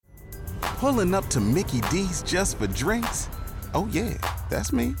Pulling up to Mickey D's just for drinks? Oh yeah,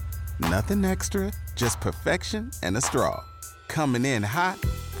 that's me. Nothing extra, just perfection and a straw. Coming in hot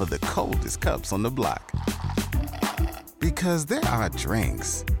for the coldest cups on the block. Because there are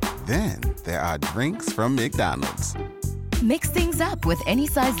drinks. Then there are drinks from McDonald's. Mix things up with any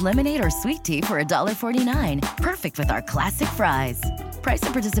size lemonade or sweet tea for $1.49. Perfect with our classic fries. Price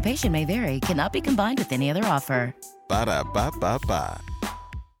and participation may vary. Cannot be combined with any other offer. Ba-da-ba-ba-ba.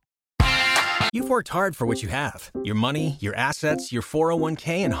 You've worked hard for what you have. Your money, your assets, your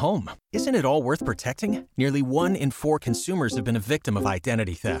 401k, and home. Isn't it all worth protecting? Nearly 1 in 4 consumers have been a victim of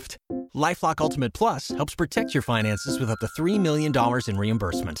identity theft. LifeLock Ultimate Plus helps protect your finances with up to $3 million in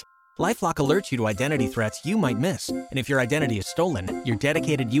reimbursement. LifeLock alerts you to identity threats you might miss. And if your identity is stolen, your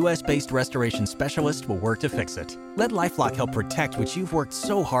dedicated U.S.-based restoration specialist will work to fix it. Let LifeLock help protect what you've worked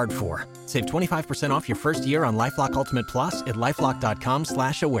so hard for. Save 25% off your first year on LifeLock Ultimate Plus at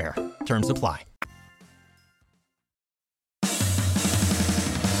LifeLock.com/aware. Terms apply.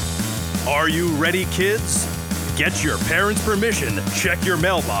 Are you ready, kids? Get your parents' permission, check your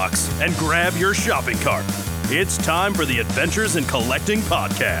mailbox, and grab your shopping cart. It's time for the Adventures in Collecting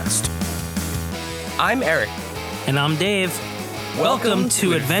podcast. I'm Eric. And I'm Dave. Welcome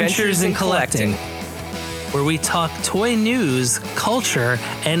to Adventures in Collecting, where we talk toy news, culture,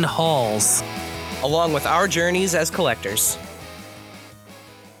 and hauls, along with our journeys as collectors.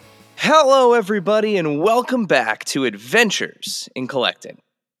 Hello, everybody, and welcome back to Adventures in Collecting.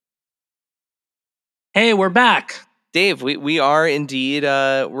 Hey, we're back. Dave, we are indeed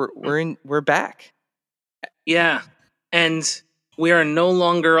we're back. Yeah, and we are no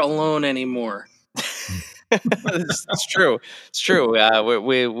longer alone anymore. It's true. It's true.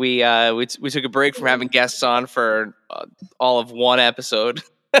 We took a break from having guests on for all of one episode,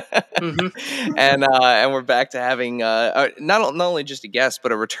 mm-hmm. and we're back to having not only just a guest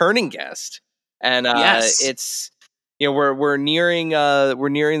but a returning guest. And yes. It's we're nearing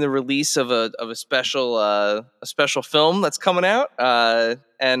the release of a special film that's coming out.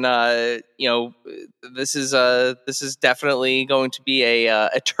 This is definitely going to be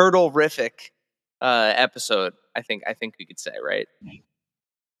a turtle-rific episode. I think we could say, right?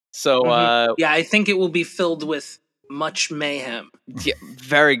 So yeah, I think it will be filled with much mayhem. Yeah,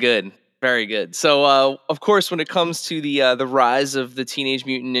 very good. Very good. So, of course, when it comes to the rise of the Teenage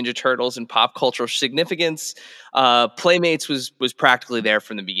Mutant Ninja Turtles and pop cultural significance, Playmates was practically there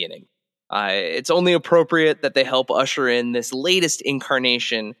from the beginning. It's only appropriate that they help usher in this latest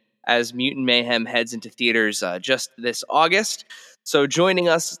incarnation as Mutant Mayhem heads into theaters just this August. So joining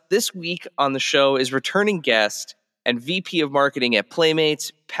us this week on the show is returning guest and VP of Marketing at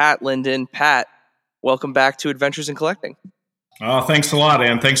Playmates, Pat Linden. Pat, welcome back to Adventures in Collecting. Thanks a lot,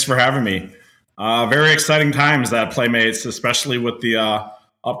 and thanks for having me. Very exciting times at Playmates, especially with the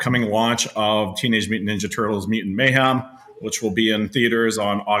upcoming launch of Teenage Mutant Ninja Turtles Mutant Mayhem, which will be in theaters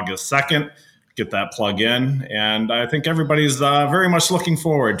on August 2nd. Get that plug in, and I think everybody's very much looking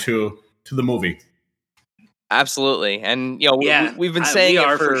forward to the movie. Absolutely, and we've been saying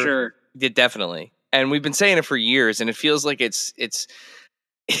it for sure. Yeah, definitely, and we've been saying it for years, and it feels like it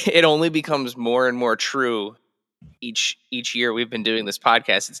only becomes more and more true each year we've been doing this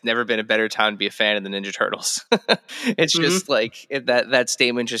podcast. It's never been a better time to be a fan of the Ninja Turtles. It's just like that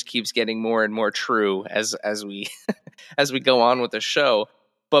statement just keeps getting more and more true as we as we go on with the show.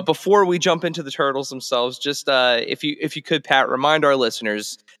 But before we jump into the Turtles themselves, just if you could, Pat, remind our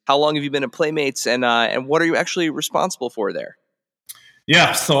listeners, how long have you been at Playmates, and what are you actually responsible for there?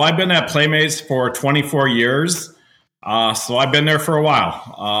 Yeah, so I've been at Playmates for 24 years. So I've been there for a while.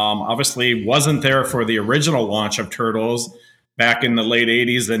 Obviously wasn't there for the original launch of Turtles back in the late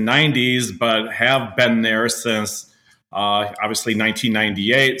 80s and 90s, but have been there since obviously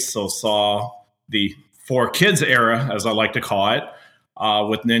 1998. So saw the 4Kids era, as I like to call it,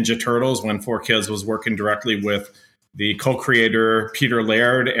 with Ninja Turtles when 4Kids was working directly with the co-creator Peter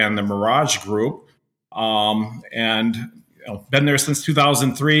Laird and the Mirage Group. And been there since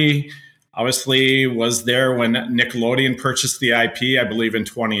 2003. Obviously was there when Nickelodeon purchased the IP, I believe in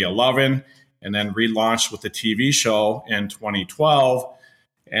 2011, and then relaunched with the TV show in 2012.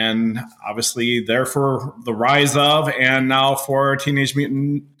 And obviously there for the rise of, and now for Teenage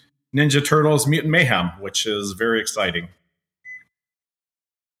Mutant Ninja Turtles Mutant Mayhem, which is very exciting.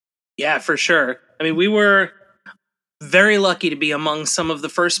 Yeah, for sure. I mean, we were very lucky to be among some of the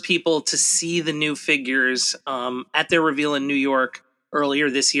first people to see the new figures at their reveal in New York earlier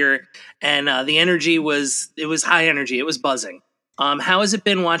this year, and the energy was high energy. It was buzzing. How has it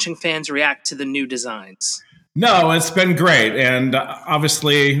been watching fans react to the new designs? No, it's been great, and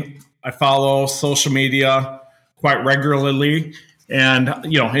obviously I follow social media quite regularly, And,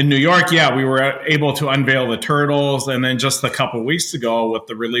 in New York, we were able to unveil the Turtles. And then just a couple weeks ago with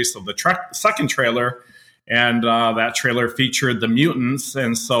the release of the second trailer, and that trailer featured the Mutants.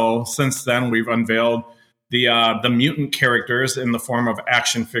 And so since then, we've unveiled the mutant characters in the form of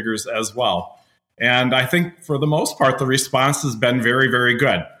action figures as well. And I think for the most part, the response has been very, very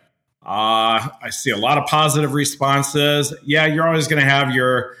good. I see a lot of positive responses. Yeah, you're always going to have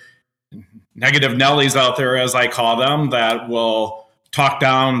your negative Nellies out there, as I call them, that will talk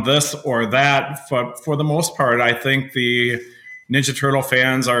down this or that. But for the most part, I think the Ninja Turtle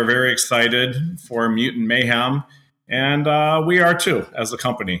fans are very excited for Mutant Mayhem. And we are too, as a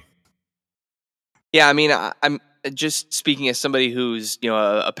company. Yeah, I mean, I'm just speaking as somebody who's,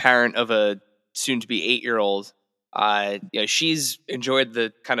 a parent of a soon-to-be 8-year-old. She's enjoyed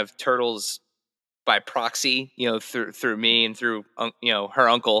the kind of Turtles by proxy, through me and through, her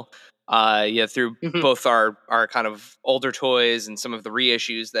uncle. Through both our kind of older toys and some of the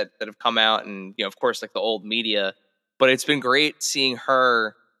reissues that have come out, and of course, like the old media. But it's been great seeing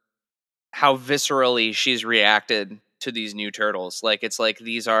her, how viscerally she's reacted to these new Turtles. Like, it's like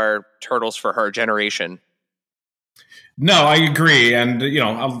these are Turtles for her generation. No, I agree. And,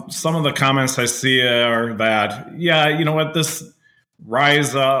 some of the comments I see are that, this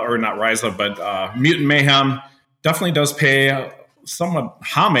Mutant Mayhem definitely does pay somewhat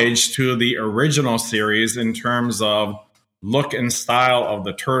homage to the original series in terms of look and style of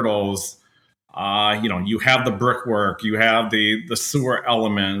the Turtles. You have the brickwork, you have the sewer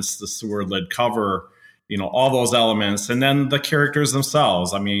elements, the sewer lid cover, all those elements, and then the characters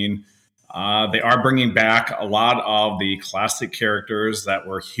themselves. I mean, they are bringing back a lot of the classic characters that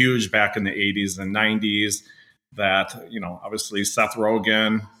were huge back in the 80s and 90s that, obviously Seth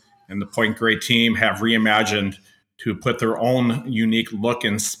Rogen and the Point Grey team have reimagined to put their own unique look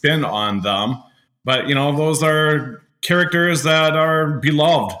and spin on them. But, those are characters that are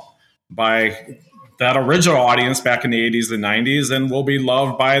beloved by that original audience back in the 80s and 90s and will be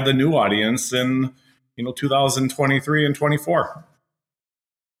loved by the new audience in, 2023 and 24.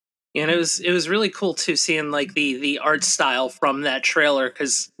 And it was really cool too, seeing like the art style from that trailer,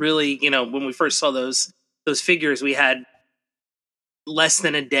 because really, when we first saw those figures, we had less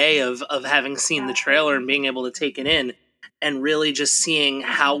than a day of having seen the trailer and being able to take it in, and really just seeing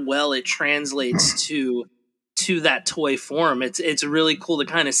how well it translates to that toy form. It's really cool to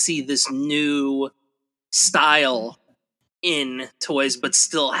kind of see this new style in toys, but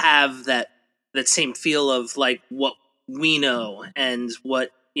still have that same feel of like what we know and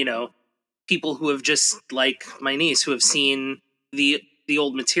what, people who have just, like my niece, who have seen the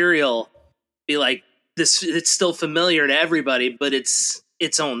old material, be like, this, it's still familiar to everybody, but it's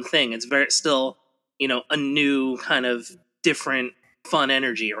its own thing. It's still, a new kind of different fun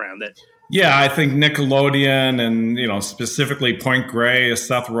energy around it. Yeah, I think Nickelodeon and, specifically Point Grey,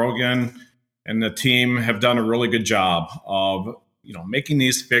 Seth Rogen and the team have done a really good job of, making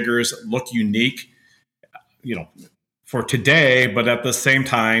these figures look unique, for today, but at the same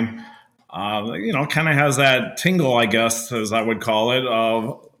time, kind of has that tingle, I guess, as I would call it,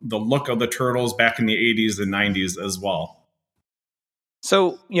 of the look of the Turtles back in the 80s and 90s as well.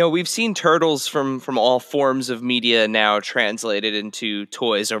 So, we've seen Turtles from all forms of media now translated into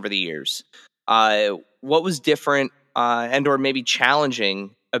toys over the years. What was different and or maybe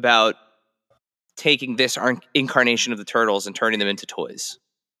challenging about taking this incarnation of the Turtles and turning them into toys?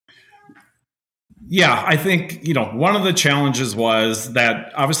 Yeah, I think, one of the challenges was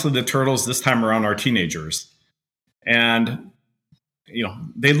that obviously the Turtles this time around are teenagers. And,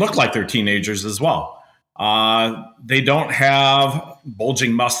 they look like they're teenagers as well. They don't have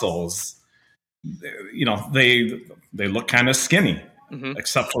bulging muscles. They look kind of skinny,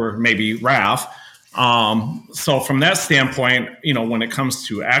 except for maybe Raph. So from that standpoint, when it comes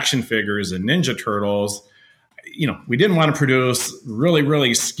to action figures and Ninja Turtles, we didn't want to produce really,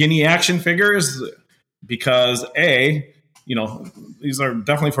 really skinny action figures because these are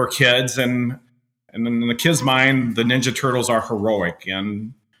definitely for kids, and in the kids' mind, the Ninja Turtles are heroic,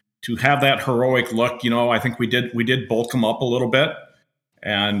 and to have that heroic look, I think we did bulk them up a little bit,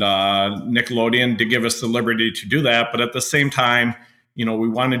 and Nickelodeon did give us the liberty to do that, but at the same time, we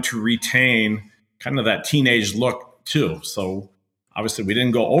wanted to retain kind of that teenage look too. So obviously we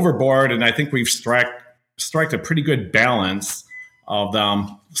didn't go overboard, and I think we've struck a pretty good balance of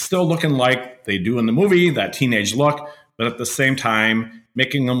them still looking like they do in the movie, that teenage look, but at the same time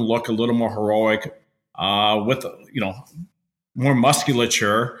making them look a little more heroic with more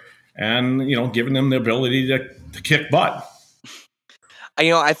musculature and giving them the ability to kick butt.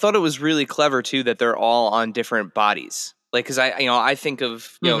 I thought it was really clever too that they're all on different bodies. Like, because I think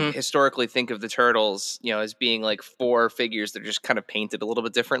of, historically think of the Turtles, as being like 4 figures that are just kind of painted a little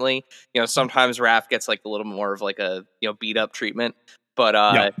bit differently. Sometimes Raph gets like a little more of like a, beat up treatment, but,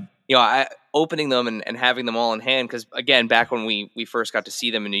 opening them and having them all in hand. Cause again, back when we first got to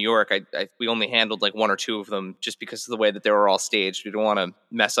see them in New York, we only handled like 1 or 2 of them just because of the way that they were all staged. We didn't want to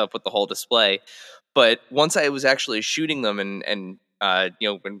mess up with the whole display. But once I was actually shooting them and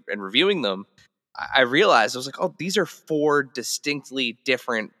reviewing them, I realized I was like, oh, these are 4 distinctly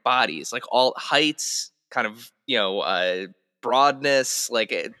different bodies, like all heights, kind of, broadness,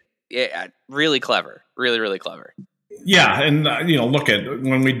 like really clever, really, really clever. Yeah. And, look at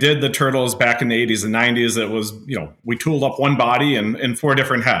when we did the Turtles back in the 80s and 90s, it was, we tooled up one body and 4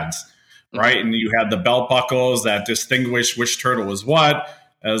 different heads, right? Mm-hmm. And you had the belt buckles that distinguish which turtle was what,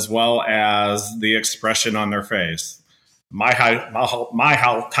 as well as the expression on their face.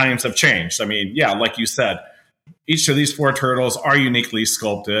 How times have changed. I mean, yeah, like you said, each of these 4 turtles are uniquely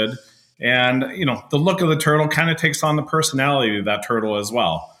sculpted. And, the look of the turtle kind of takes on the personality of that turtle as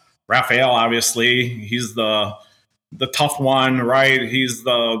well. Raphael, obviously, he's the tough one, right? He's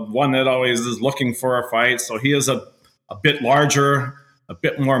the one that always is looking for a fight. So he is a bit larger, a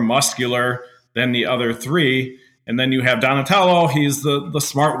bit more muscular than the other 3. And then you have Donatello. He's the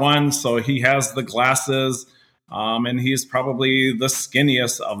smart one. So he has the glasses. And he's probably the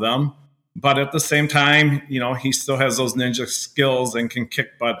skinniest of them. But at the same time, he still has those ninja skills and can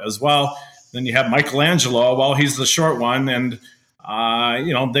kick butt as well. Then you have Michelangelo. Well, he's the short one. And,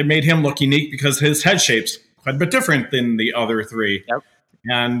 they made him look unique because his head shape's quite a bit different than the other 3. Yep.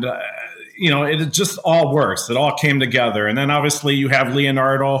 And, it just all works. It all came together. And then obviously you have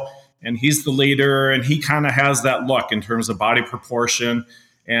Leonardo, and he's the leader. And he kind of has that look in terms of body proportion.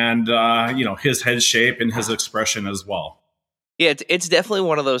 And, his head shape and his expression as well. Yeah, it's definitely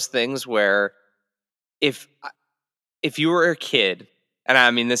one of those things where if you were a kid, and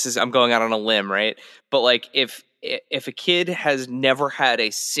I mean, I'm going out on a limb, right? But like if a kid has never had a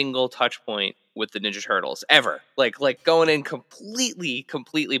single touch point with the Ninja Turtles ever, like going in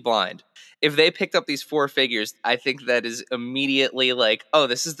completely blind, if they picked up these 4 figures, I think that is immediately like, oh,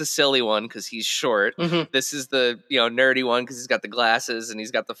 this is the silly one because he's short. Mm-hmm. This is the nerdy one because he's got the glasses and he's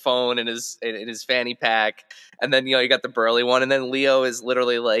got the phone in his fanny pack. And then you got the burly one, and then Leo is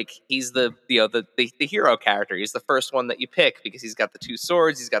literally like he's the hero character. He's the first one that you pick because he's got the 2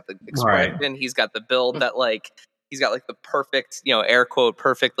 swords, he's got the expression, right. He's got the build that like he's got like the perfect air quote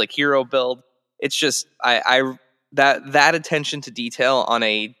perfect like hero build. It's just that attention to detail on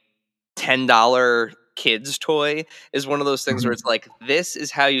a $10 kids toy is one of those things where it's like, this is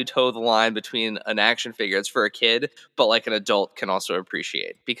how you toe the line between an action figure. It's for a kid, but like an adult can also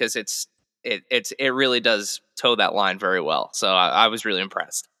appreciate, because it really does toe that line very well. So I was really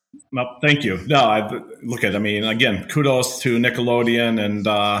impressed. Well, thank you. No, I mean, again, kudos to Nickelodeon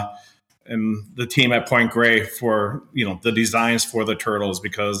and the team at Point Grey for, the designs for the Turtles,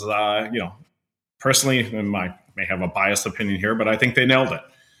 because, personally, and I may have a biased opinion here, but I think they nailed it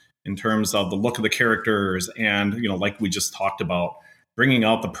in terms of the look of the characters and, like we just talked about, bringing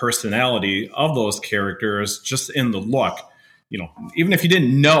out the personality of those characters just in the look. Even if you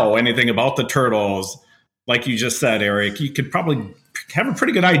didn't know anything about the Turtles, like you just said, Eric, you could probably have a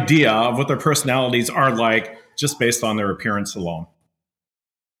pretty good idea of what their personalities are like just based on their appearance alone.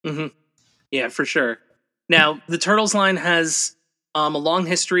 Mm-hmm. Yeah, for sure. Now, the Turtles line has a long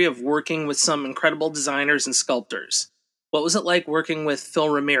history of working with some incredible designers and sculptors. What was it like working with Phil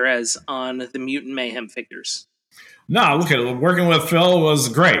Ramirez on the Mutant Mayhem figures? No, look at it. Working with Phil was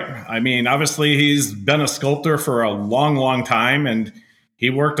great. I mean, obviously, he's been a sculptor for a long, long time, and he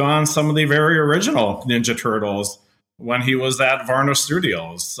worked on some of the very original Ninja Turtles when he was at Varno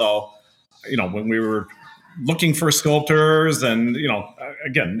Studios. So, when we were looking for sculptors, and,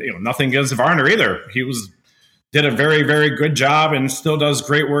 again, nothing against Varner either. He did a very, very good job and still does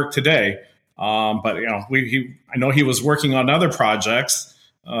great work today. But, I know he was working on other projects,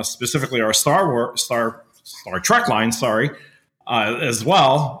 specifically our Star Trek line, as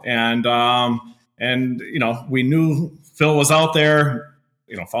well. And we knew Phil was out there,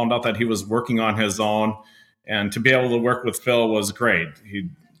 found out that he was working on his own, and to be able to work with Phil was great.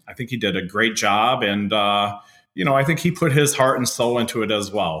 I think he did a great job. And, I think he put his heart and soul into it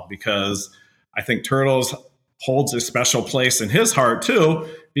as well, because I think Turtles holds a special place in his heart too,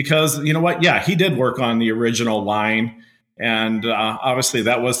 because you know what? Yeah, he did work on the original line, and obviously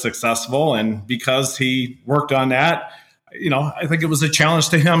that was successful. And because he worked on that, I think it was a challenge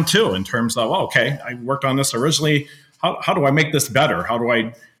to him too, in terms of, okay, I worked on this originally. How do I make this better? How do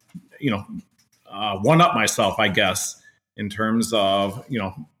I, one up myself, I guess, in terms of,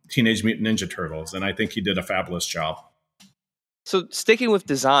 Teenage Mutant Ninja Turtles. And I think he did a fabulous job. So sticking with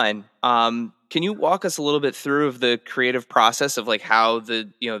design, can you walk us a little bit through of the creative process of like how the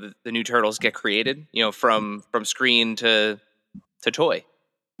new turtles get created, from screen to toy?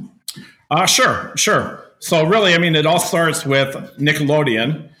 Sure. So really, I mean, it all starts with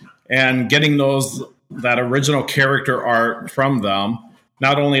Nickelodeon and getting that original character art from them,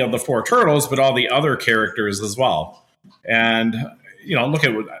 not only of the four turtles, but all the other characters as well. And, look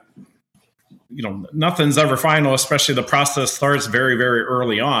at, nothing's ever final, especially the process starts very, very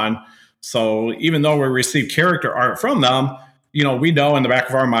early on. So even though we receive character art from them, we know in the back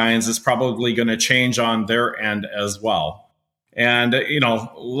of our minds it's probably going to change on their end as well. And,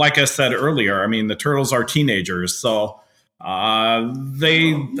 like I said earlier, I mean, the turtles are teenagers. So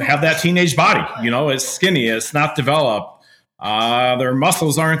they have that teenage body, it's skinny, it's not developed. Their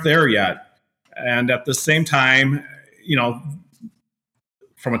muscles aren't there yet. And at the same time,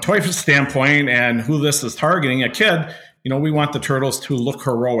 from a toy standpoint and who this is targeting, a kid, we want the turtles to look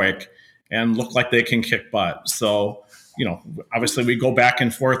heroic and look like they can kick butt. So, obviously we go back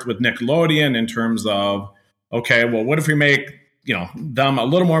and forth with Nickelodeon in terms of, okay, well, what if we make, them a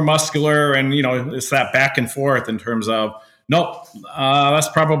little more muscular? And, it's that back and forth in terms of, nope, that's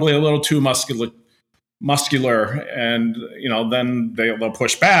probably a little too muscular. And, then they'll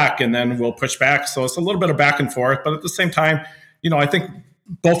push back and then we'll push back. So it's a little bit of back and forth. But at the same time, I think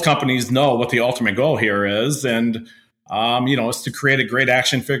both companies know what the ultimate goal here is. And, it's to create a great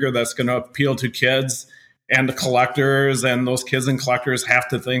action figure that's going to appeal to kids and the collectors. And those kids and collectors have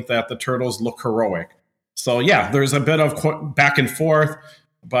to think that the turtles look heroic. So, yeah, there's a bit of back and forth.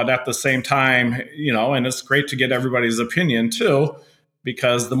 But at the same time, and it's great to get everybody's opinion, too,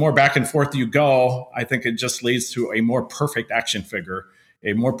 because the more back and forth you go, I think it just leads to a more perfect action figure,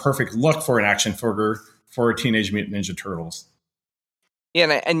 a more perfect look for an action figure for Teenage Mutant Ninja Turtles.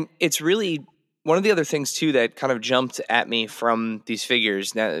 Yeah, and it's really one of the other things, too, that kind of jumped at me from these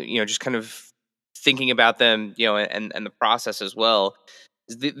figures, now, just kind of thinking about them, and the process as well.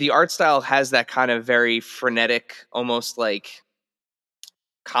 The art style has that kind of very frenetic, almost like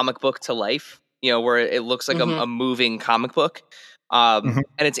comic book to life, where it looks like a moving comic book. And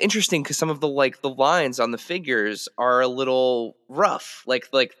it's interesting because some of the lines on the figures are a little rough, like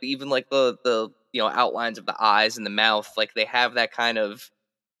even like the outlines of the eyes and the mouth, like they have that kind of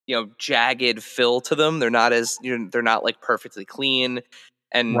jagged fill to them. They're not they're not like perfectly clean.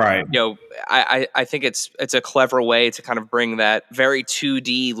 And right. I think it's a clever way to kind of bring that very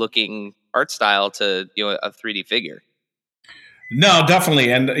 2D looking art style to a 3D figure. No,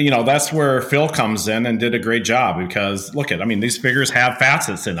 definitely. And, that's where Phil comes in and did a great job because these figures have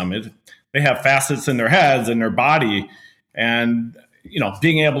facets in them. They have facets in their heads and their body and,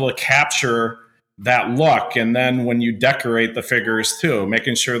 being able to capture that look. And then when you decorate the figures too,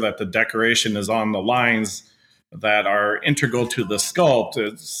 making sure that the decoration is on the lines that are integral to the sculpt,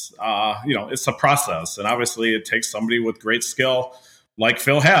 it's a process. And obviously it takes somebody with great skill like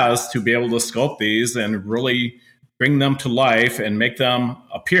Phil has to be able to sculpt these and really bring them to life and make them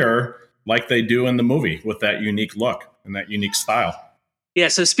appear like they do in the movie with that unique look and that unique style. Yeah,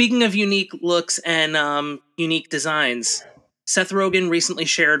 so speaking of unique looks and unique designs, Seth Rogen recently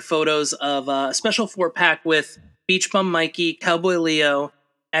shared photos of a special 4-pack with Beach Bum Mikey, Cowboy Leo,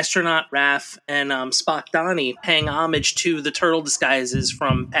 Astronaut Raph, and Spock Donnie paying homage to the turtle disguises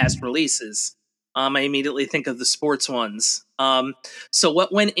from past releases. I immediately think of the sports ones. So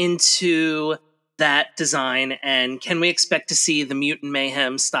what went into that design, and can we expect to see the Mutant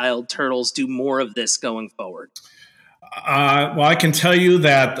Mayhem styled turtles do more of this going forward? Well, I can tell you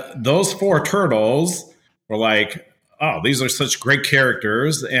that those 4 turtles were like, oh, these are such great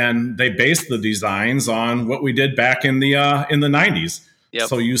characters, and they based the designs on what we did back in the 90s. Yep.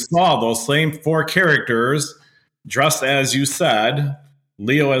 So you saw those same 4 characters dressed as you said,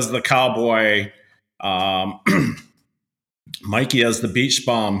 Leo as the cowboy, Mikey as the beach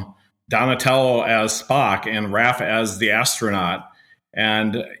bum, Donatello as Spock, and Raph as the astronaut.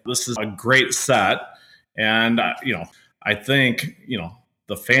 And this is a great set. And, I think,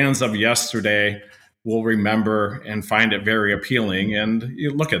 the fans of yesterday will remember and find it very appealing. And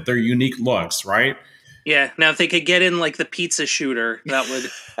you look at their unique looks, right? Yeah. Now, if they could get in like the pizza shooter, that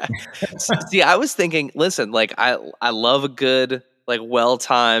would. See, I was thinking, listen, like I love a good, like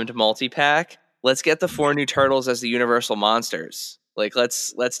well-timed multi-pack. Let's get the 4 new turtles as the Universal Monsters. Like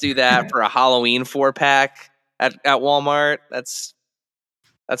let's do that for a Halloween 4-pack at Walmart. That's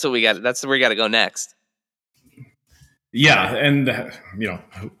what we got. That's where we got to go next. Yeah, and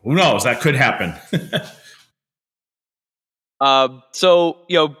who knows? That could happen. So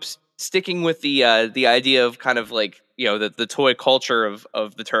sticking with the idea of kind of like the toy culture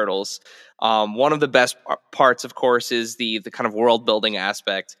of the turtles, One of the best parts, of course, is the kind of world building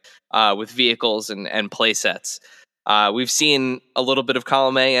aspect with vehicles and play sets. We've seen a little bit of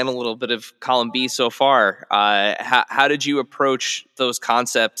column A and a little bit of column B so far. How did you approach those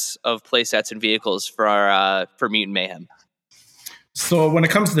concepts of play sets and vehicles for Mutant Mayhem? So when it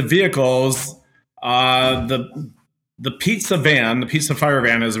comes to vehicles, the pizza van, the pizza fire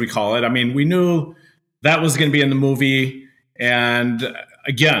van, as we call it, I mean, we knew that was going to be in the movie. And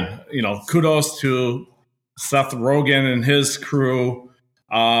again, kudos to Seth Rogen and his crew,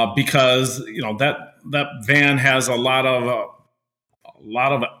 because, that van has a lot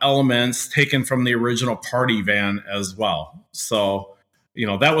of elements taken from the original party van as well. So,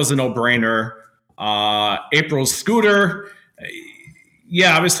 that was a no-brainer. April's scooter,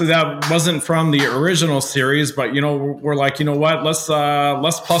 yeah, obviously that wasn't from the original series, but we're like, what?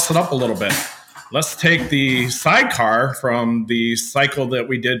 Let's plus it up a little bit. Let's take the sidecar from the cycle that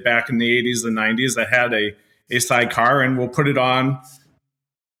we did back in the 80s and 90s that had a sidecar, and we'll put it on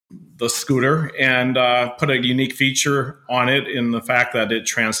the scooter and put a unique feature on it in the fact that it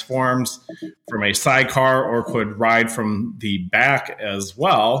transforms from a sidecar or could ride from the back as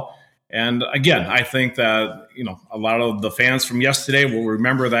well. And again, I think that, a lot of the fans from yesterday will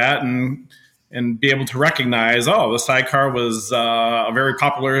remember that and be able to recognize, the sidecar was a very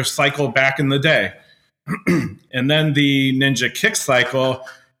popular cycle back in the day. And then the Ninja Kick cycle,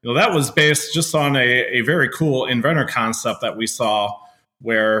 that was based just on a very cool inventor concept that we saw,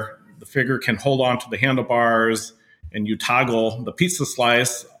 where the figure can hold on to the handlebars and you toggle the pizza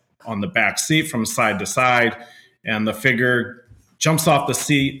slice on the back seat from side to side, and the figure jumps off the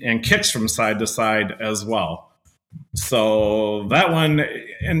seat and kicks from side to side as well. So that one,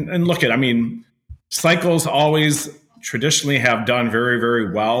 and look at, cycles always traditionally have done very,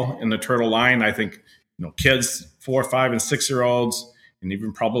 very well in the turtle line. I think, kids 4, 5, and 6-year-olds, and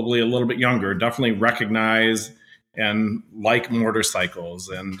even probably a little bit younger, definitely recognize and like motorcycles.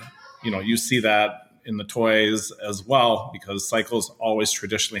 And, you see that in the toys as well, because cycles always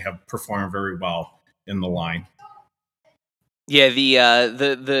traditionally have performed very well in the line. Yeah,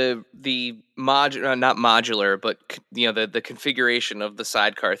 the not modular, but the configuration of the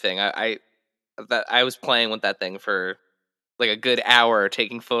sidecar thing. I was playing with that thing for like a good hour,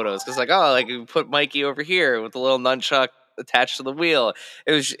 taking photos, because you put Mikey over here with the little nunchuck attached to the wheel.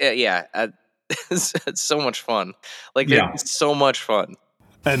 It was it's so much fun. It's so much fun.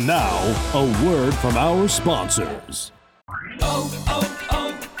 And now a word from our sponsors.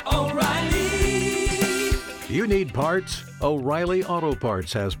 O'Reilly. You need parts? O'Reilly Auto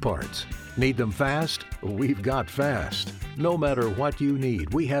Parts has parts. Need them fast? We've got fast. No matter what you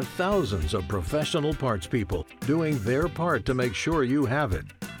need, we have thousands of professional parts people doing their part to make sure you have it.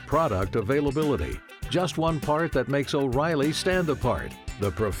 Product availability. Just one part that makes O'Reilly stand apart. The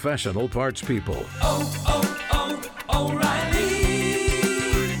professional parts people.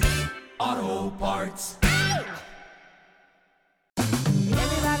 O'Reilly Auto Parts.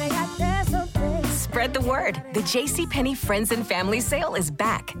 Spread the word. The JCPenney Friends and Family Sale is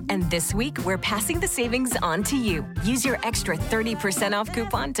back. And this week, we're passing the savings on to you. Use your extra 30% off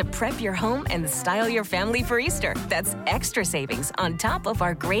coupon to prep your home and style your family for Easter. That's extra savings on top of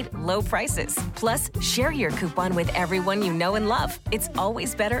our great low prices. Plus, share your coupon with everyone you know and love. It's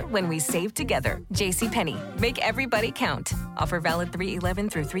always better when we save together. JCPenney. Make everybody count. Offer valid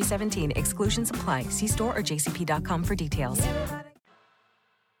 3/11 through 3/17. Exclusions apply. See store or jcp.com for details.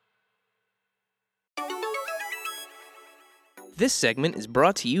 This segment is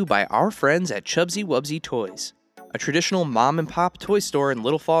brought to you by our friends at Chubsy Wubsy Toys. A traditional mom-and-pop toy store in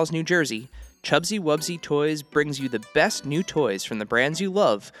Little Falls, New Jersey, Chubsy Wubsy Toys brings you the best new toys from the brands you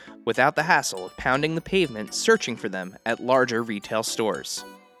love without the hassle of pounding the pavement searching for them at larger retail stores.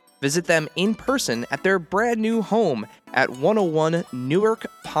 Visit them in person at their brand new home at 101 Newark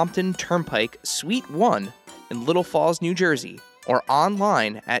Pompton Turnpike, Suite 1 in Little Falls, New Jersey, or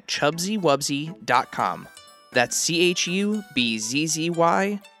online at chubsywubsy.com. That's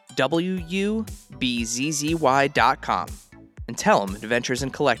CHUBZYWUBZZY.com. And tell them Adventures in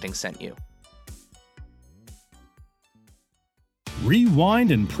Collecting sent you.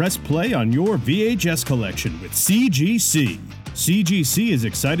 Rewind and press play on your VHS collection with CGC. CGC is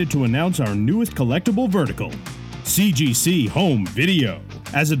excited to announce our newest collectible vertical, CGC Home Video.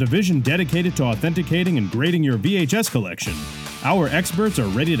 As a division dedicated to authenticating and grading your VHS collection, our experts are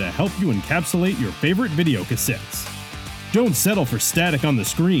ready to help you encapsulate your favorite video cassettes. Don't settle for static on the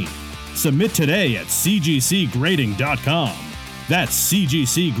screen. Submit today at cgcgrading.com. That's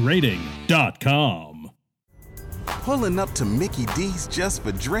cgcgrading.com. Pulling up to Mickey D's just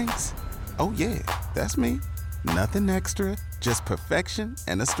for drinks? Oh yeah, that's me. Nothing extra, just perfection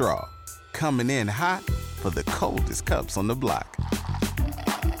and a straw. coming in hot for the coldest cups on the block.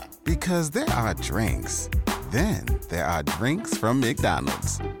 Because there are drinks. Then there are drinks from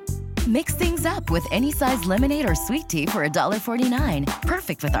McDonald's. Mix things up with any size lemonade or sweet tea for $1.49.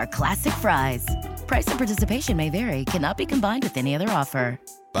 Perfect with our classic fries. Price and participation may vary. Cannot be combined with any other offer.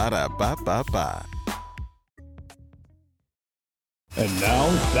 Ba-da-ba-ba-ba. And now,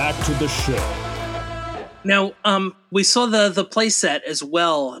 back to the show. Now, we saw the play set as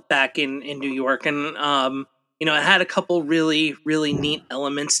well back in New York, and it had a couple really, really neat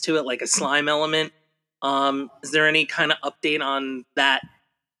elements to it, like a slime element. Is there any kind of update on that?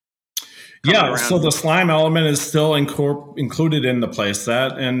 Yeah, so the slime element is still included in the play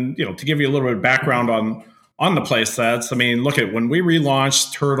set, and to give you a little bit of background on the play sets, I mean, look at when we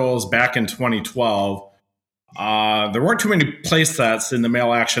relaunched Turtles back in 2012. There weren't too many play sets in the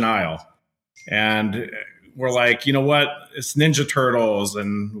male action aisle. And we're like, you know what? It's Ninja Turtles.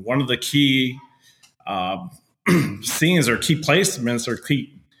 And one of the key scenes or key placements or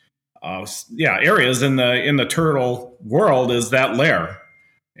key areas in the turtle world is that lair.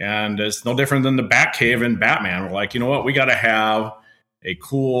 And it's no different than the Batcave in Batman. We're like, you know what? We got to have a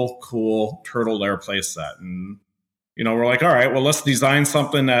cool turtle lair play set. And we're like, all right, well, let's design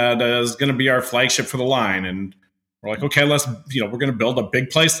something that is going to be our flagship for the line. And we're like, okay, we're going to build a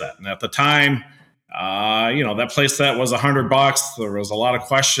big play set. And at the time, that play set was $100. There was a lot of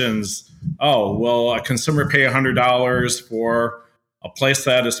questions. Oh, will a consumer pay $100 for a play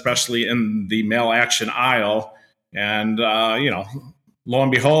set, especially in the male action aisle? And, lo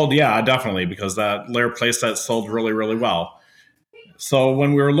and behold, yeah, definitely, because that layer play set sold really, really well. So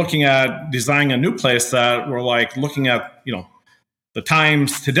when we were looking at designing a new play set, we're like looking at, the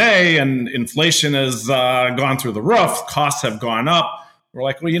times today, and inflation has gone through the roof. Costs have gone up. We're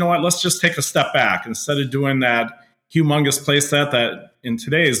like, well, you know what? Let's just take a step back. Instead of doing that humongous play set that in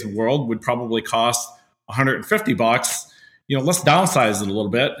today's world would probably cost $150, let's downsize it a little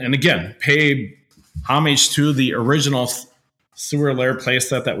bit. And again, pay homage to the original sewer layer play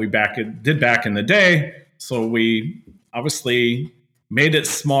set that we did back in the day. So we obviously made it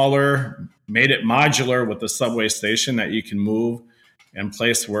smaller, made it modular with the subway station that you can move and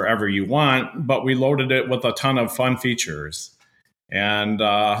place wherever you want, but we loaded it with a ton of fun features. And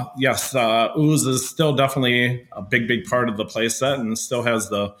yes, ooze is still definitely a big part of the play set, and still has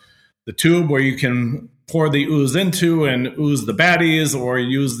the tube where you can pour the ooze into and ooze the baddies, or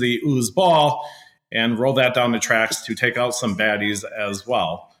use the ooze ball and roll that down the tracks to take out some baddies as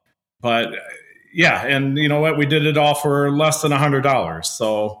well. But yeah, and you know what? We did it all for less than $100.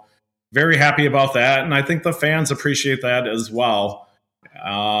 So very happy about that. And I think the fans appreciate that as well.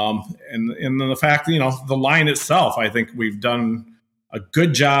 And the fact, the line itself, I think we've done a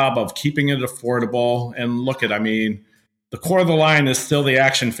good job of keeping it affordable. And look at, the core of the line is still the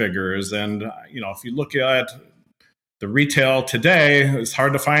action figures. And, if you look at the retail today, it's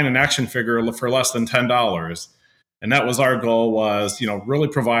hard to find an action figure for less than $10. And that was our goal, was, really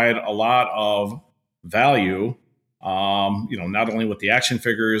provide a lot of value, not only with the action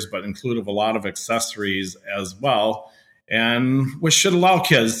figures, but include a lot of accessories as well. And which should allow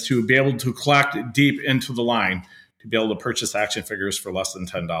kids to be able to collect deep into the line, to be able to purchase action figures for less than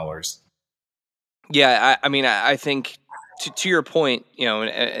 $10. Yeah, I think to your point,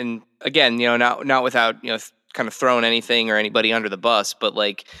 and again, not without kind of throwing anything or anybody under the bus, but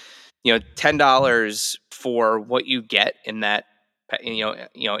like, $10 for what you get in that,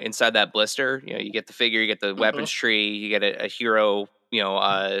 inside that blister, you get the figure, you get the weapons tree, you get a hero,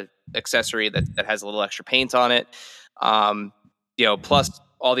 accessory that has a little extra paint on it. Plus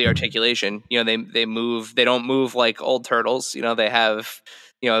all the articulation, they don't move like old Turtles, they have,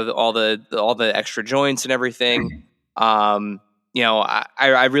 all the extra joints and everything. I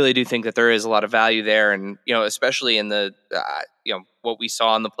really do think that there is a lot of value there, and, especially in the, what we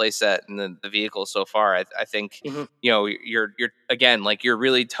saw in the playset and the vehicle so far, I think, you're again, like, you're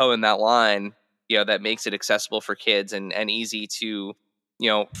really towing that line, that makes it accessible for kids and easy to,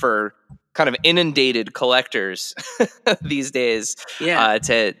 for kind of inundated collectors these days,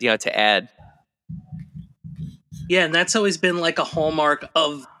 to add. Yeah, and that's always been like a hallmark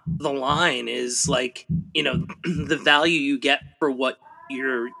of the line, is like, the value you get for what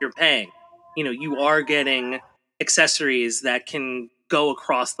you're paying. You are getting accessories that can go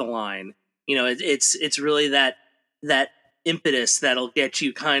across the line. It's really that impetus that'll get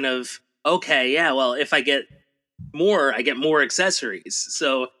you kind of, okay, yeah, well, if I get more accessories.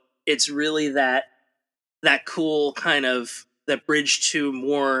 So it's really that cool kind of that bridge to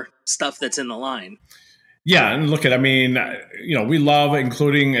more stuff that's in the line. Yeah, and look at, we love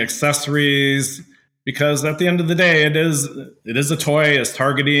including accessories, because at the end of the day, it is a toy. It's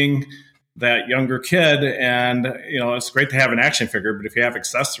targeting that younger kid. And, it's great to have an action figure, but if you have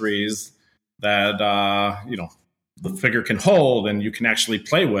accessories that, the figure can hold and you can actually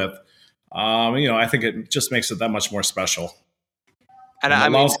play with, I think it just makes it that much more special. And it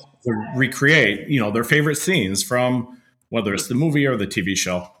allows them to recreate, their favorite scenes from whether it's the movie or the TV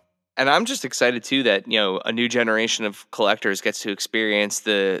show. And I'm just excited too that a new generation of collectors gets to experience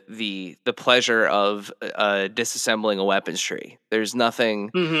the pleasure of disassembling a weapons tree. There's nothing.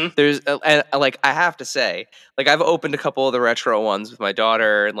 Mm-hmm. And I have to say, I've opened a couple of the retro ones with my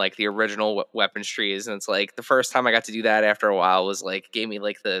daughter and the original weapons trees, and it's the first time I got to do that after a while was gave me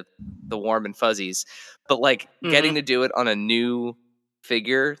the warm and fuzzies. But getting to do it on a new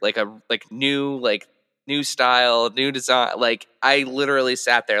figure, new style, new design. I literally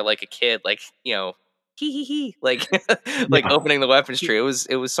sat there like a kid, hee, opening the weapons tree. It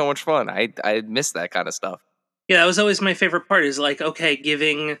was so much fun. I miss that kind of stuff. Yeah, that was always my favorite part. Is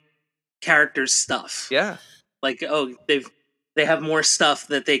giving characters stuff. Yeah, they have more stuff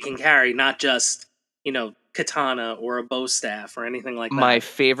that they can carry, not just katana or a bow staff or anything like that. My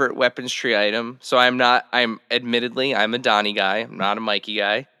favorite weapons tree item. So I'm admittedly a Donnie guy. I'm not a Mikey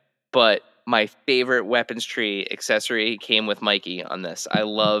guy, but my favorite weapons tree accessory came with Mikey on this. I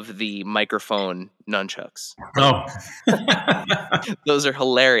love the microphone nunchucks. Oh. Those are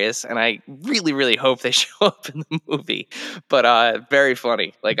hilarious, and I really, really hope they show up in the movie. But very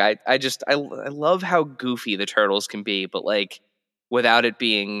funny. I love how goofy the turtles can be, but without it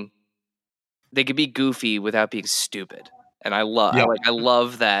being, they could be goofy without being stupid. And I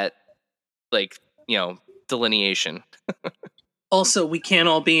love that delineation. Also, we can't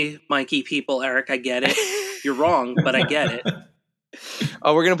all be Mikey people, Eric. I get it. You're wrong, but I get it.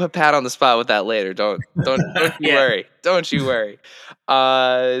 Oh, we're gonna put Pat on the spot with that later. Don't you worry. Don't you worry.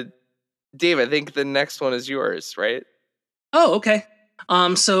 Dave, I think the next one is yours, right? Oh, okay.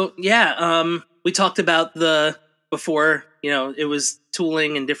 We talked about before, it was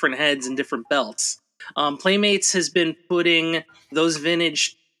tooling and different heads and different belts. Playmates has been putting those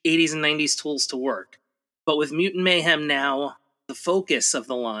vintage 80s and 90s tools to work. But with Mutant Mayhem now the focus of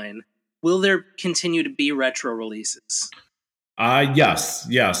the line, will there continue to be retro releases?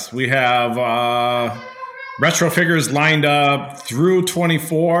 Yes. We have retro figures lined up through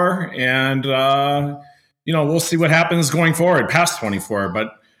 24, and we'll see what happens going forward past 24.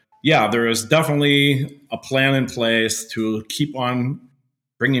 But yeah, there is definitely a plan in place to keep on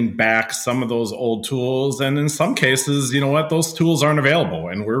bringing back some of those old tools, and in some cases, those tools aren't available,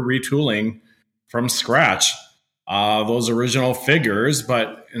 and we're retooling from scratch those original figures.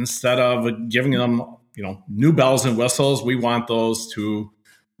 But instead of giving them new bells and whistles, we want those to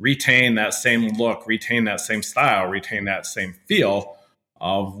retain that same look, retain that same style, retain that same feel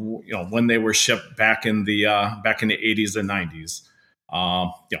of when they were shipped back in the 80s and 90s.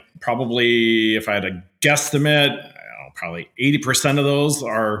 Probably, if I had a guesstimate, probably 80% of those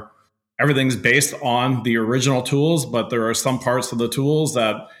everything's based on the original tools, but there are some parts of the tools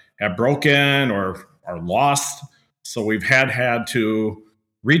that have broken or are lost. So we've had to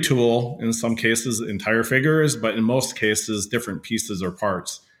retool, in some cases, entire figures, but in most cases, different pieces or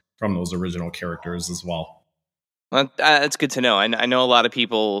parts from those original characters as well. Well, that's good to know. I know a lot of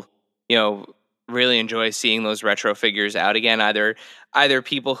people, really enjoy seeing those retro figures out again. Either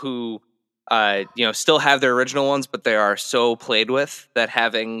people who, still have their original ones, but they are so played with that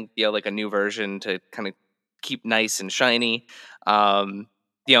having, a new version to kind of keep nice and shiny. And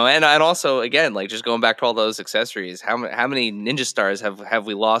also, again, just going back to all those accessories, how many Ninja Stars have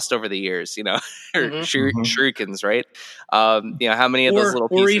we lost over the years? Shurikens, right? How many of those little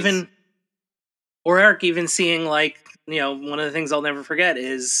pieces? Or Eric, even seeing one of the things I'll never forget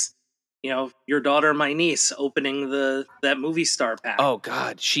is, your daughter, my niece, opening that movie star pack. Oh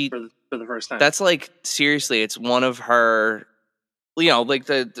God, for the first time. That's seriously, it's one of her,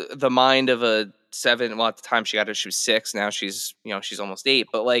 the mind of a 7. Well, at the time she got it, she was 6. Now she's almost 8.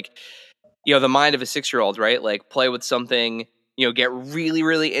 But the mind of a 6-year-old, right? Play with something, get really,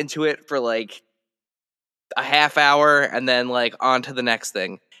 really into it for a half hour, and then on to the next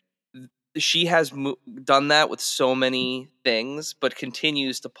thing. She has done that with so many things, but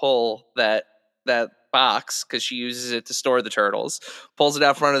continues to pull that box because she uses it to store the turtles, pulls it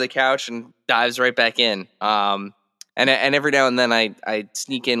out front of the couch, and dives right back in. And every now and then I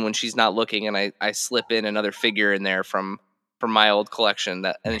sneak in when she's not looking, and I slip in another figure in there from my old collection.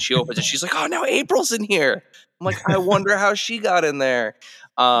 And then she opens it. She's like, "Oh, now April's in here." I'm like, "I wonder how she got in there."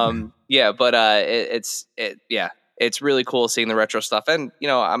 It's really cool seeing the retro stuff. And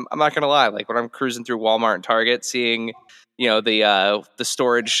I'm not gonna lie, when I'm cruising through Walmart and Target, seeing the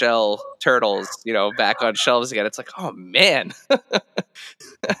storage shell turtles back on shelves again, it's like, oh man.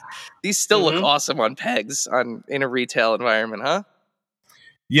 These still look awesome on pegs in a retail environment, huh?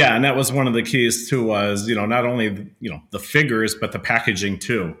 Yeah, and that was one of the keys too, was, not only, the figures, but the packaging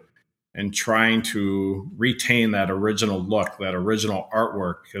too, and trying to retain that original look, that original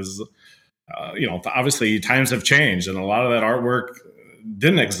artwork, because, obviously times have changed and a lot of that artwork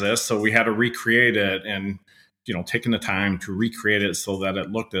didn't exist. So we had to recreate it, and, taking the time to recreate it so that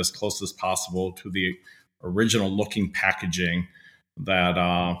it looked as close as possible to the original looking packaging that,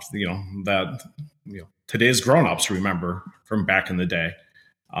 today's grownups remember from back in the day.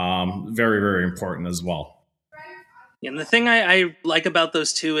 Very, very important as well. And the thing I like about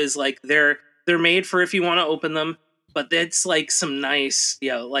those two is like they're made for if you want to open them, but it's like some nice,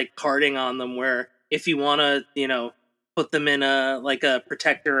 like carding on them where if you want to, put them in a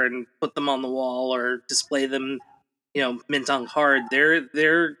protector and put them on the wall or display them, mint on card,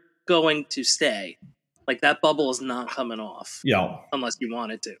 they're going to stay. Like that bubble is not coming off. Yeah. Unless you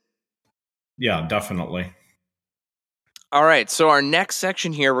want it to. Yeah, definitely. All right, so our next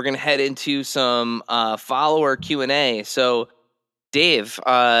section here, we're going to head into some follower Q&A. So, Dave,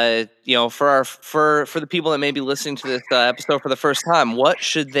 for the people that may be listening to this episode for the first time, what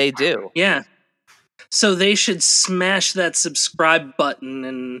should they do? Yeah, so they should smash that subscribe button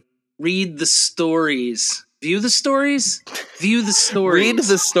and read the stories. View the stories. Read the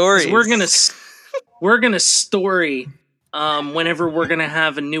stories. We're gonna story whenever we're gonna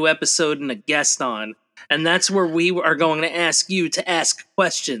have a new episode and a guest on. And that's where we are going to ask you to ask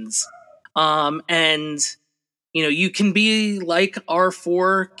questions. And, you can be like our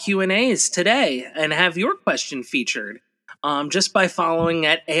 4 Q&As today and have your question featured just by following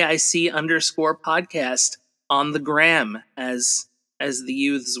at AIC_podcast on the gram, as the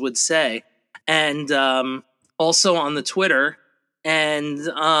youths would say. And also on the Twitter. And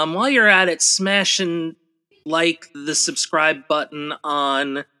while you're at it, smash and like the subscribe button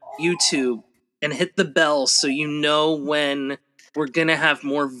on YouTube. And hit the bell so you know when we're going to have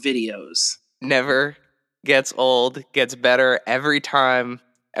more videos. Never gets old, gets better every time.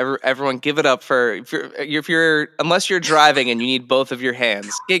 Everyone give it up for, if you're unless you're driving and you need both of your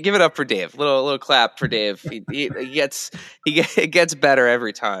hands, give it up for Dave. Little clap for Dave. It gets better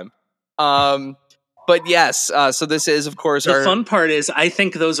every time. But yes, so this is, of course, the fun part is I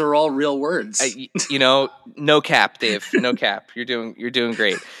think those are all real words. No cap, Dave. No cap. You're doing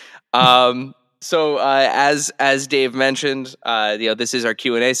great. So as Dave mentioned, this is our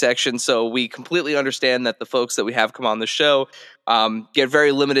Q&A section. So we completely understand that the folks that we have come on the show get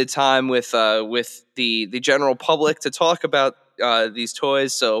very limited time with the general public to talk about these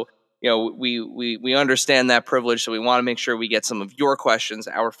toys. So we understand that privilege. So we want to make sure we get some of your questions,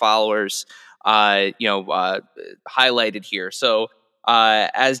 our followers, highlighted here. So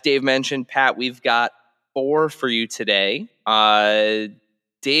as Dave mentioned, Pat, we've got 4 for you today.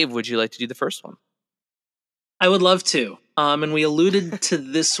 Dave, would you like to do the first one? I would love to. And we alluded to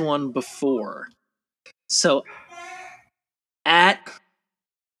this one before. So at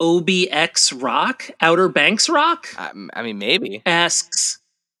OBX Rock, Outer Banks Rock? I mean, maybe. Asks,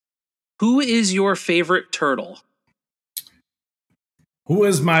 who is your favorite turtle? Who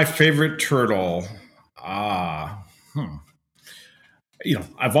is my favorite turtle? I've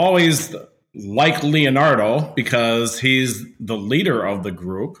always liked Leonardo because he's the leader of the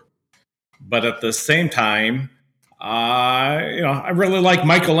group. But at the same time, I really like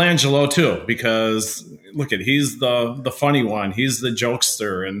Michelangelo too, because he's the funny one. He's the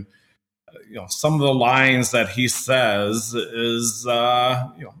jokester, and some of the lines that he says is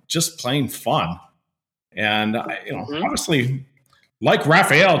just plain fun. And obviously like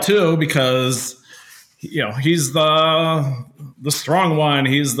Raphael too, because he's the strong one.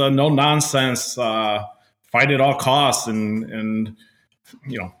 He's the no nonsense, fight at all costs, and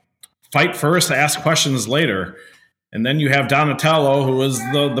fight first, ask questions later. And then you have Donatello, who is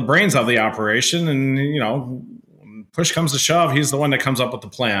the brains of the operation. And, when push comes to shove, he's the one that comes up with the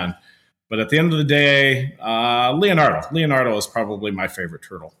plan. But at the end of the day, Leonardo is probably my favorite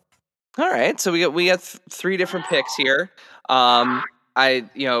turtle. All right. So we got 3 different picks here. I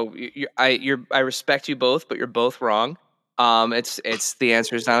respect you both, but you're both wrong. It's the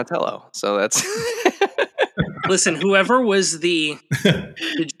answer is Donatello. So that's Listen, whoever was the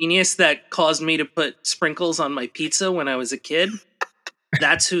genius that caused me to put sprinkles on my pizza when I was a kid,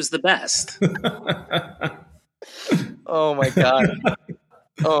 that's who's the best. Oh my god.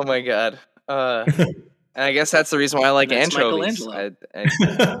 And I guess that's the reason why I like anchovies. I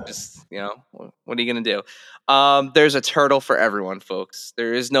just, what are you going to do? There's a turtle for everyone, folks.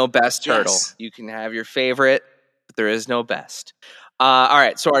 There is no best turtle. Yes. You can have your favorite, but there is no best. All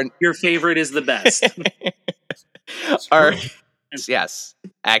right. So your favorite is the best. Yes,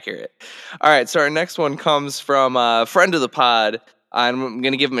 accurate. All right, so our next one comes from a friend of the pod. I'm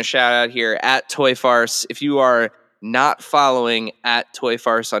going to give him a shout out here at Toy Farce. If you are not following at Toy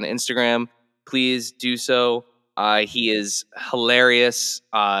Farce on Instagram, please do so. He is hilarious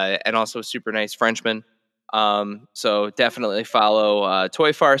and also a super nice Frenchman. So definitely follow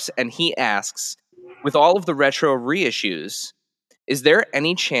Toy Farce. And he asks, with all of the retro reissues, is there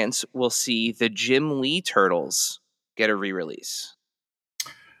any chance we'll see the Jim Lee Turtles get a re-release?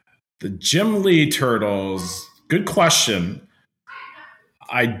 The Jim Lee Turtles, good question.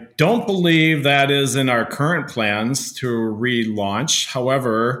 I don't believe that is in our current plans to relaunch.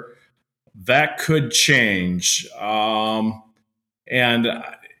 However, that could change. And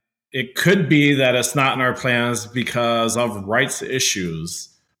it could be that it's not in our plans because of rights issues,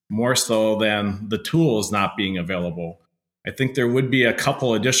 more so than the tools not being available. I think there would be a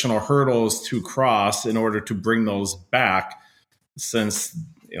couple additional hurdles to cross in order to bring those back, since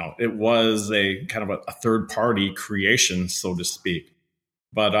it was a kind of a third-party creation, so to speak.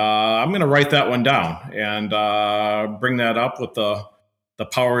 But I'm going to write that one down and bring that up with the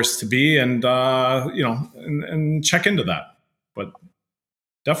powers to be, and and check into that. But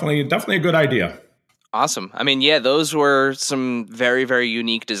definitely a good idea. Awesome. I mean, yeah, those were some very, very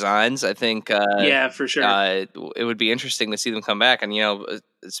unique designs. I think, yeah, for sure, it would be interesting to see them come back, and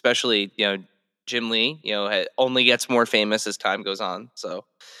especially Jim Lee, only gets more famous as time goes on. So,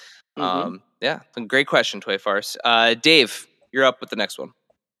 yeah, great question, Toy Farce. Dave, you're up with the next one.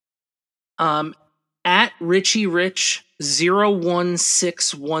 At Richie Rich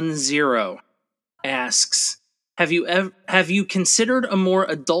 01610 asks, have you considered a more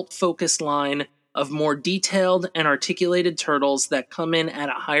adult focused line of more detailed and articulated turtles that come in at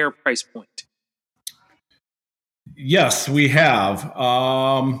a higher price point? Yes, we have.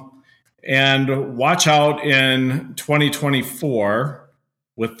 And watch out in 2024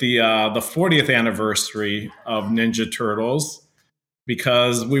 with the 40th anniversary of Ninja Turtles,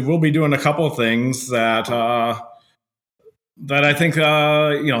 because we will be doing a couple of things that I think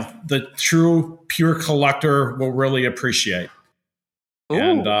the true pure collector will really appreciate. Ooh.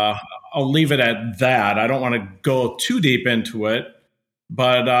 And I'll leave it at that. I don't want to go too deep into it,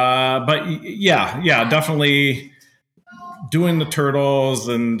 but yeah, definitely doing the turtles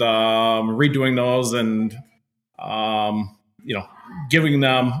and redoing those, and giving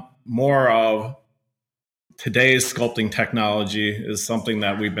them more of today's sculpting technology is something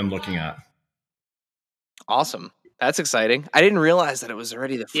that we've been looking at. Awesome. That's exciting. I didn't realize that it was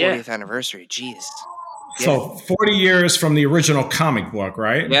already the 40th anniversary. Jeez. So 40 years from the original comic book,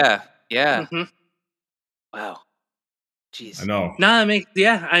 right? Yeah. Yeah. Mm-hmm. Wow. Jeez. I know. No,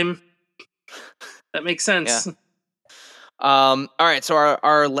 that makes sense. Yeah. All right. So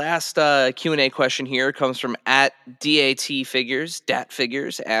our last Q&A question here comes from at DAT Figures. Dat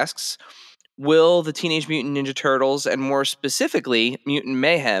Figures asks, will the Teenage Mutant Ninja Turtles, and more specifically Mutant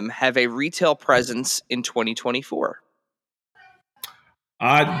Mayhem, have a retail presence in 2024?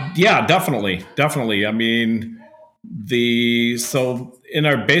 Yeah, definitely. I mean, so in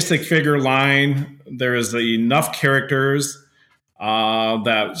our basic figure line, there is enough characters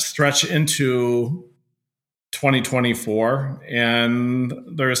that stretch into 2024, and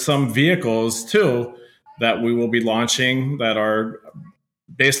there are some vehicles too that we will be launching that are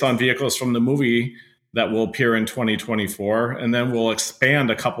based on vehicles from the movie that will appear in 2024, and then we'll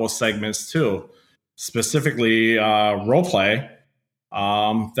expand a couple of segments too, specifically roleplay.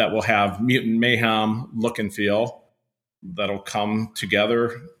 That will have Mutant Mayhem look and feel that'll come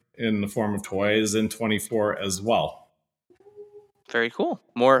together in the form of toys in 24 as well. Very cool.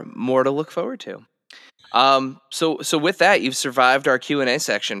 More to look forward to. So with that, you've survived our Q&A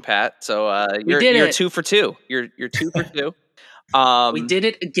section, Pat. So you're 2 for 2. You're 2 for 2. We did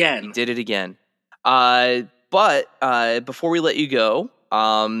it again. We did it again. But before we let you go,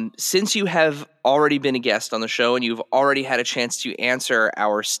 since you have already been a guest on the show and you've already had a chance to answer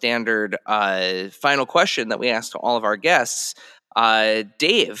our standard final question that we asked to all of our guests,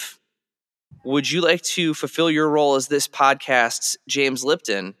 Dave, would you like to fulfill your role as this podcast's James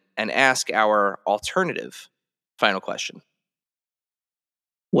Lipton and ask our alternative final question?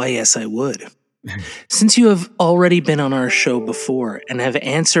 Why, yes, I would. Since you have already been on our show before and have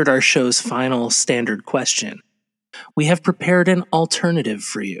answered our show's final standard question, we have prepared an alternative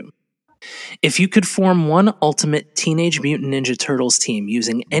for you. If you could form one ultimate Teenage Mutant Ninja Turtles team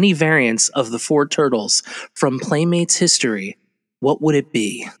using any variants of the 4 turtles from Playmates history, what would it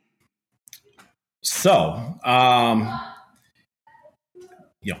be? So,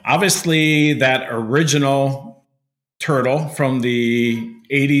 obviously that original turtle from the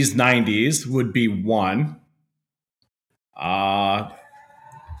 80s, 90s would be one.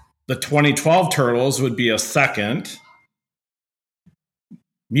 The 2012 Turtles would be a second.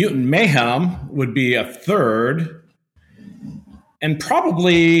 Mutant Mayhem would be a third. And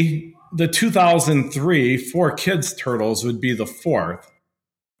probably the 2003 Four Kids Turtles would be the fourth.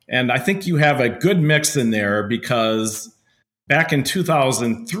 And I think you have a good mix in there because back in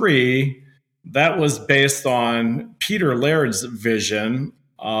 2003, that was based on Peter Laird's vision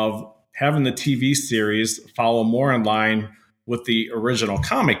of having the TV series follow more in line with the original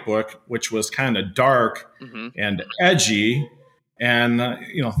comic book, which was kind of dark and edgy. And,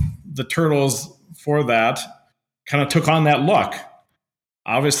 the Turtles for that kind of took on that look.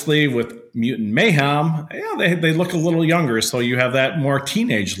 Obviously, with Mutant Mayhem, they look a little younger, so you have that more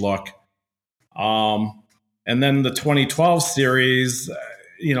teenage look. And then the 2012 series,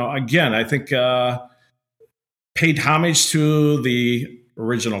 again, I think paid homage to the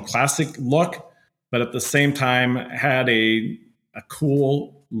original classic look, but at the same time had a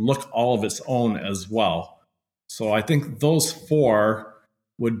cool look all of its own as well. So I think those four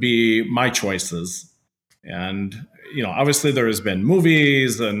would be my choices. And, obviously there has been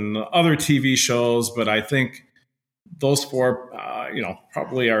movies and other TV shows, but I think those four,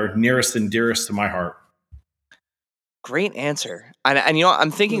 probably are nearest and dearest to my heart. Great answer. And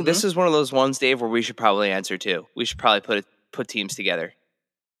I'm thinking this is one of those ones, Dave, where we should probably answer too. We should probably put teams together.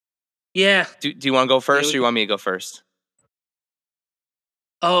 Yeah. Do you want to go first or you want me to go first?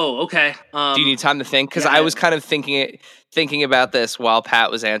 Oh, okay. Do you need time to think? Because I was kind of thinking about this while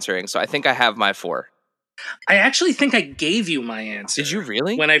Pat was answering. So I think I have my four. I actually think I gave you my answer. Did you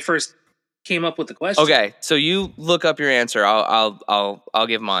really? When I first came up with the question. Okay, so you look up your answer. I'll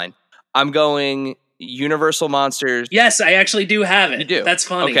give mine. I'm going Universal Monsters. Yes, I actually do have it. You do. That's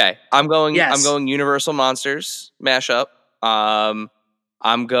funny. Okay, I'm going Universal Monsters mashup. I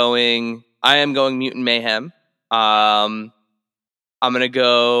am going Mutant Mayhem. I'm gonna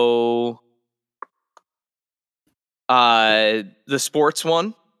go the sports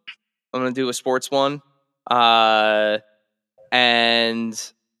one. I'm gonna do a sports one. And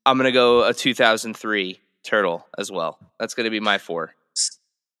I'm gonna go a 2003 Turtle as well. That's gonna be my four.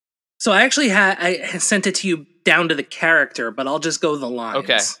 So I actually I sent it to you down to the character, but I'll just go the lines.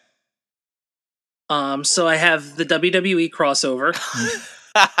 Okay. So I have the WWE crossover.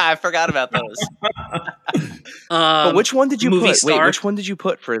 I forgot about those. But which one did you put? Star. Wait, which one did you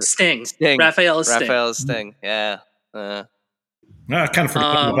put for Sting? Raphael Sting. Yeah. I kind of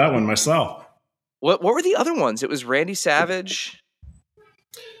forgot about that one myself. What were the other ones? It was Randy Savage,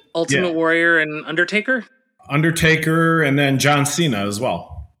 Ultimate Warrior, and Undertaker. Undertaker, and then John Cena as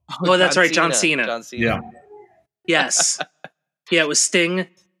well. Oh, that's right, John Cena. Yeah. Yes. Yeah, it was Sting.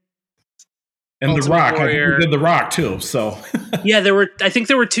 And Ultimate The Rock. Warrior. I think we did The Rock too. So. Yeah, I think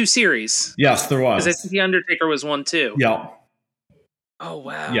there were two series. Yes, there was. Because I think the Undertaker was one too. Yeah. Oh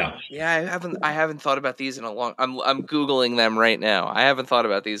wow. Yeah. Yeah, I haven't thought about these in a long. I'm Googling them right now. I haven't thought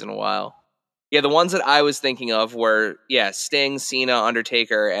about these in a while. Yeah, the ones that I was thinking of were Sting, Cena,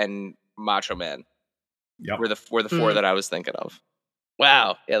 Undertaker, and Macho Man. Yep. Were the four that I was thinking of.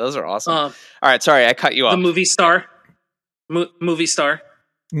 Wow. Yeah, those are awesome. All right, sorry, I cut you off. The movie star. Movie star.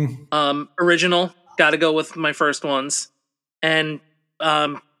 Original. Got to go with my first ones. And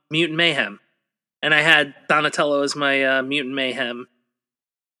Mutant Mayhem. And I had Donatello as my Mutant Mayhem.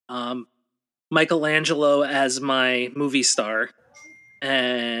 Michelangelo as my movie star.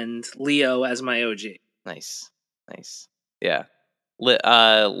 And Leo as my OG. Nice. Yeah.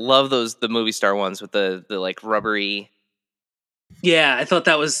 Love the movie star ones with the like rubbery. Yeah, I thought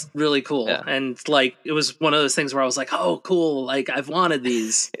that was really cool. Yeah. And like it was one of those things where I was like, "Oh, cool, like I've wanted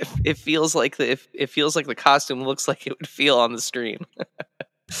these." It feels like the costume looks like it would feel on the screen.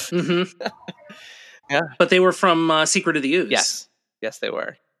 Mm-hmm. Yeah. But they were from Secret of the Ooze. Yes, they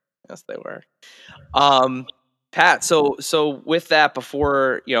were. Pat, so with that,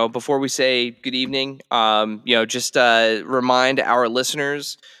 before we say good evening, just remind our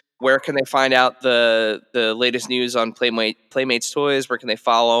listeners, where can they find out the latest news on Playmates toys? Where can they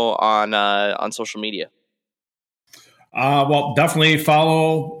follow on social media? Well, definitely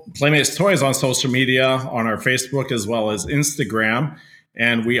follow Playmates Toys on social media, on our Facebook as well as Instagram,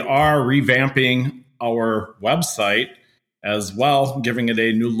 and we are revamping our website as well, giving it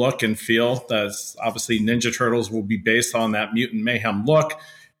a new look and feel. That's obviously Ninja Turtles will be based on that Mutant Mayhem look.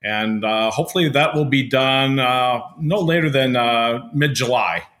 And hopefully that will be done no later than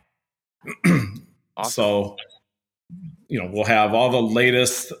mid-July. Awesome. So, we'll have all the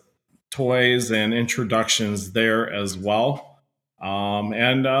latest toys and introductions there as well. Obviously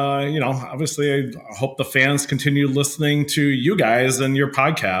I hope the fans continue listening to you guys and your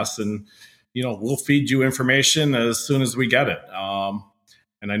podcasts and we'll feed you information as soon as we get it.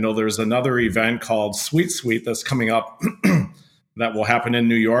 And I know there's another event called Sweet that's coming up that will happen in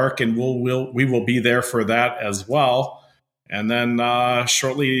New York, and we will be there for that as well. And then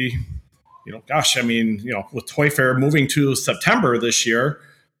shortly, with Toy Fair moving to September this year,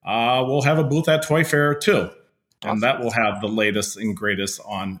 we'll have a booth at Toy Fair too. Awesome. And that will have the latest and greatest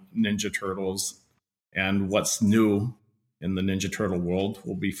on Ninja Turtles, and what's new in the Ninja Turtle world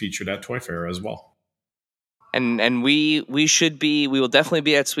will be featured at Toy Fair as well. And we will definitely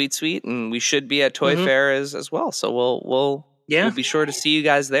be at Sweet, and we should be at Toy Fair as well. So we'll be sure to see you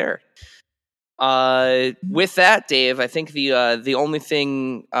guys there. With that, Dave, I think the only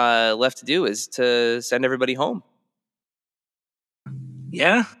thing left to do is to send everybody home.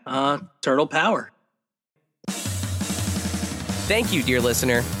 Yeah, Turtle Power. Thank you, dear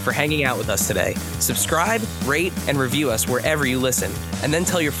listener, for hanging out with us today. Subscribe, rate, and review us wherever you listen, and then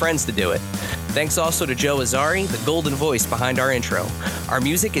tell your friends to do it. Thanks also to Joe Azari, the golden voice behind our intro. Our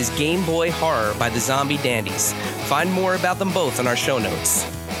music is Game Boy Horror by the Zombie Dandies. Find more about them both on our show notes.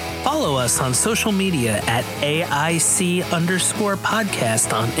 Follow us on social media at AIC_podcast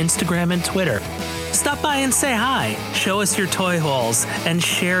on Instagram and Twitter. Stop by and say hi, show us your toy hauls, and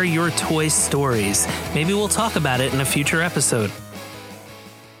share your toy stories. Maybe we'll talk about it in a future episode.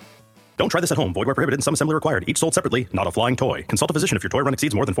 Don't try this at home. Void where prohibited and some assembly required. Each sold separately, not a flying toy. Consult a physician if your toy run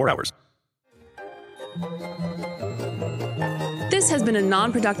exceeds more than 4 hours. This has been a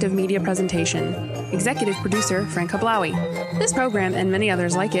non-productive media presentation. Executive producer, Frank Hablawi. This program and many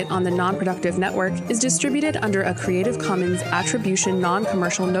others like it on the Non-Productive Network is distributed under a Creative Commons Attribution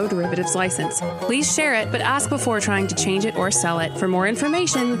Non-Commercial No Derivatives license. Please share it, but ask before trying to change it or sell it. For more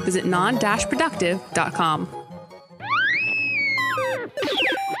information, visit non-productive.com.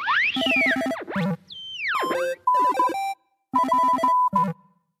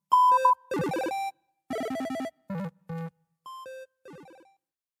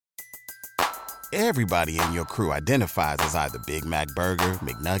 Everybody in your crew identifies as either Big Mac Burger,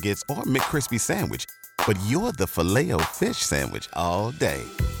 McNuggets, or McCrispy Sandwich. But you're the Filet-O-Fish Sandwich all day.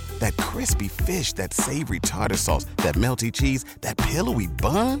 That crispy fish, that savory tartar sauce, that melty cheese, that pillowy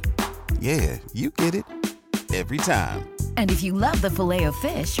bun. Yeah, you get it. Every time. And if you love the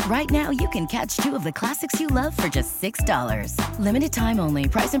Filet-O-Fish, right now you can catch 2 of the classics you love for just $6. Limited time only.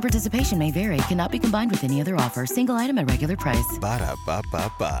 Price and participation may vary. Cannot be combined with any other offer. Single item at regular price.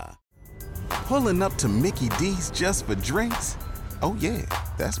 Ba-da-ba-ba-ba. Pulling up to Mickey D's just for drinks? Oh yeah,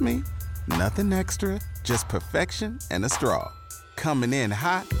 that's me. Nothing extra, just perfection and a straw. Coming in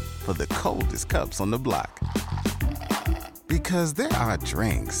hot for the coldest cups on the block. Because there are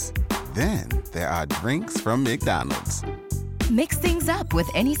drinks. Then there are drinks from McDonald's. Mix things up with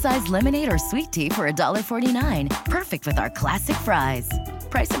any size lemonade or sweet tea for $1.49. Perfect with our classic fries.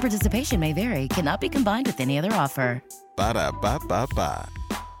 Price and participation may vary. Cannot be combined with any other offer. Ba-da-ba-ba-ba.